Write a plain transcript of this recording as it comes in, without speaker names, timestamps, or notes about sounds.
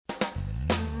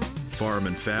Farm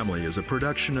and Family is a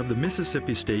production of the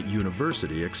Mississippi State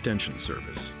University Extension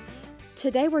Service.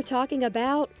 Today we're talking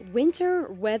about winter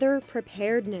weather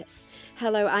preparedness.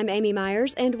 Hello, I'm Amy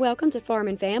Myers, and welcome to Farm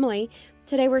and Family.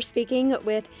 Today we're speaking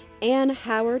with Ann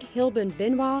Howard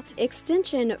Hilbin-Benoit,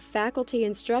 Extension Faculty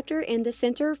Instructor in the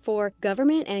Center for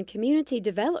Government and Community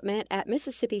Development at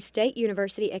Mississippi State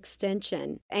University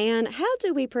Extension. Ann, how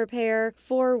do we prepare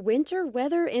for winter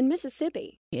weather in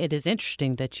Mississippi? It is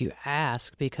interesting that you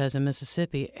ask because in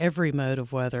Mississippi, every mode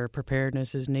of weather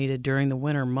preparedness is needed during the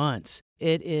winter months.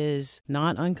 It is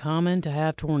not uncommon to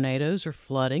have tornadoes or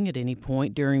flooding at any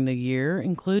point during the year,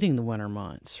 including the winter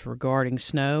months. Regarding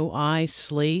snow, ice,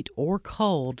 sleet, or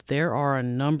cold, there are a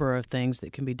number of things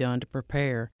that can be done to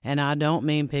prepare. And I don't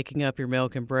mean picking up your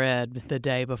milk and bread the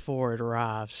day before it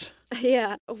arrives.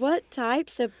 Yeah, what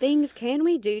types of things can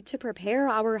we do to prepare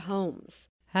our homes?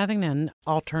 Having an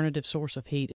alternative source of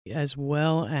heat as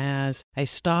well as a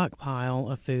stockpile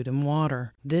of food and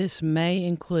water. This may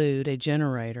include a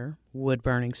generator,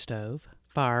 wood-burning stove,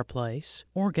 fireplace,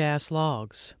 or gas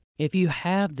logs. If you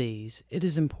have these, it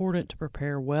is important to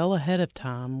prepare well ahead of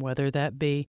time, whether that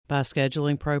be by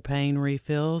scheduling propane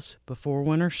refills before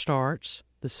winter starts.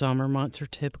 The summer months are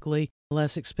typically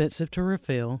less expensive to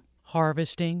refill.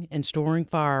 Harvesting and storing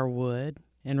firewood.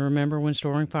 And remember, when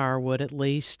storing firewood, at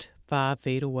least 5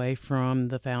 feet away from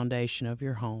the foundation of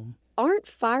your home. Aren't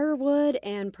firewood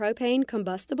and propane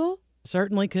combustible?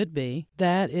 Certainly could be.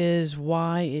 That is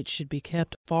why it should be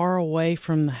kept far away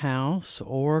from the house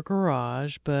or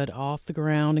garage, but off the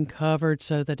ground and covered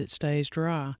so that it stays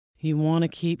dry. You want to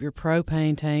keep your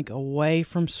propane tank away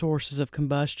from sources of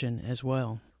combustion as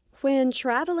well. When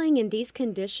traveling in these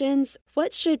conditions,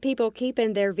 what should people keep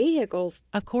in their vehicles?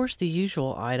 Of course, the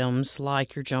usual items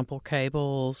like your jumper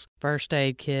cables, first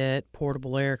aid kit,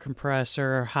 portable air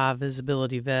compressor, high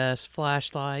visibility vest,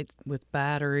 flashlight with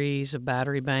batteries, a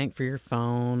battery bank for your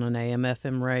phone, an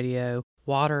AM/FM radio,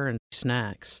 water, and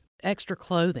snacks. Extra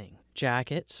clothing,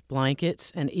 jackets,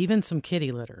 blankets, and even some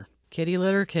kitty litter. Kitty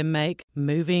litter can make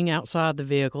moving outside the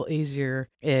vehicle easier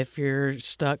if you're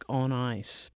stuck on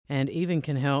ice, and even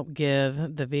can help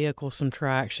give the vehicle some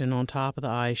traction on top of the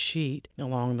ice sheet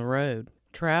along the road.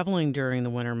 Traveling during the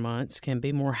winter months can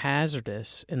be more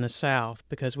hazardous in the South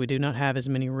because we do not have as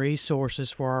many resources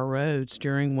for our roads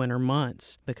during winter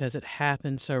months because it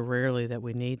happens so rarely that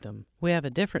we need them. We have a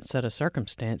different set of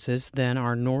circumstances than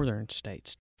our northern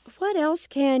states. What else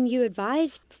can you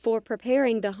advise for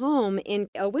preparing the home in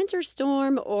a winter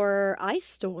storm or ice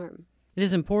storm? It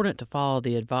is important to follow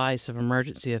the advice of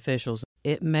emergency officials.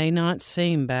 It may not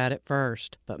seem bad at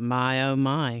first, but my oh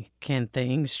my, can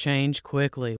things change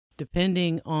quickly.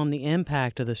 Depending on the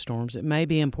impact of the storms, it may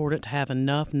be important to have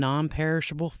enough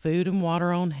non-perishable food and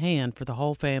water on hand for the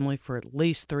whole family for at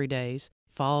least 3 days.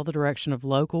 Follow the direction of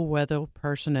local weather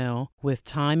personnel with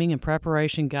timing and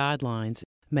preparation guidelines.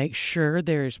 Make sure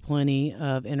there is plenty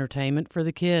of entertainment for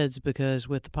the kids because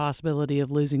with the possibility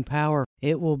of losing power,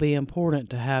 it will be important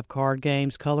to have card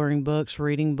games, coloring books,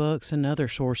 reading books, and other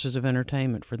sources of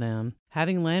entertainment for them.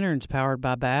 Having lanterns powered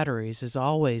by batteries is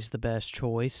always the best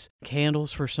choice.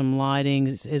 Candles for some lighting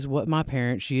is what my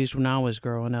parents used when I was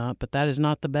growing up, but that is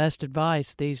not the best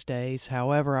advice these days.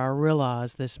 However, I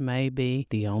realize this may be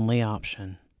the only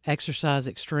option. Exercise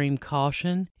extreme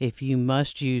caution if you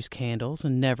must use candles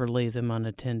and never leave them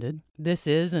unattended. This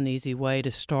is an easy way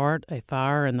to start a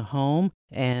fire in the home,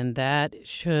 and that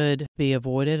should be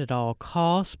avoided at all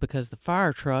costs because the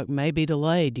fire truck may be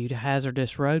delayed due to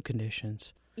hazardous road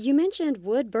conditions. You mentioned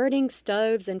wood-burning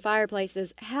stoves and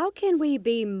fireplaces. How can we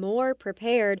be more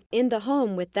prepared in the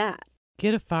home with that?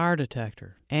 Get a fire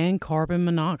detector and carbon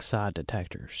monoxide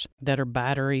detectors that are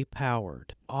battery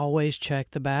powered. Always check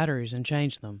the batteries and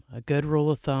change them. A good rule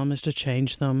of thumb is to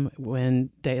change them when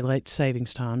daylight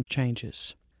savings time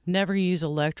changes. Never use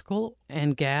electrical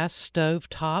and gas stove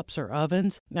tops or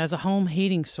ovens as a home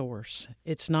heating source.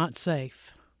 It's not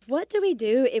safe. What do we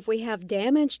do if we have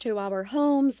damage to our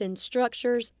homes and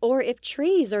structures or if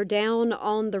trees are down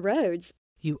on the roads?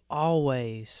 You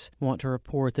always want to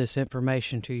report this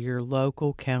information to your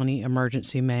local county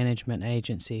emergency management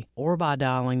agency or by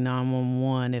dialing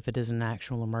 911 if it is an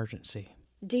actual emergency.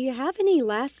 Do you have any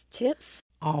last tips?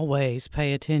 Always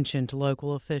pay attention to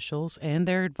local officials and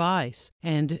their advice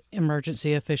and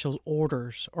emergency officials'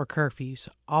 orders or curfews.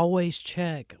 Always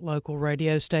check local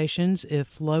radio stations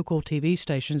if local TV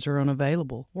stations are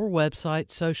unavailable or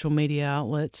websites, social media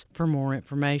outlets for more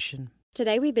information.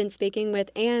 Today we've been speaking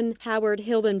with Ann Howard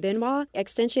Hilbin-Benoit,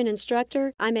 Extension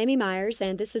Instructor. I'm Amy Myers,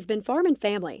 and this has been Farm and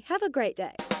Family. Have a great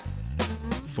day.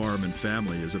 Farm and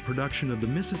Family is a production of the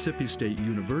Mississippi State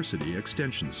University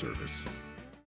Extension Service.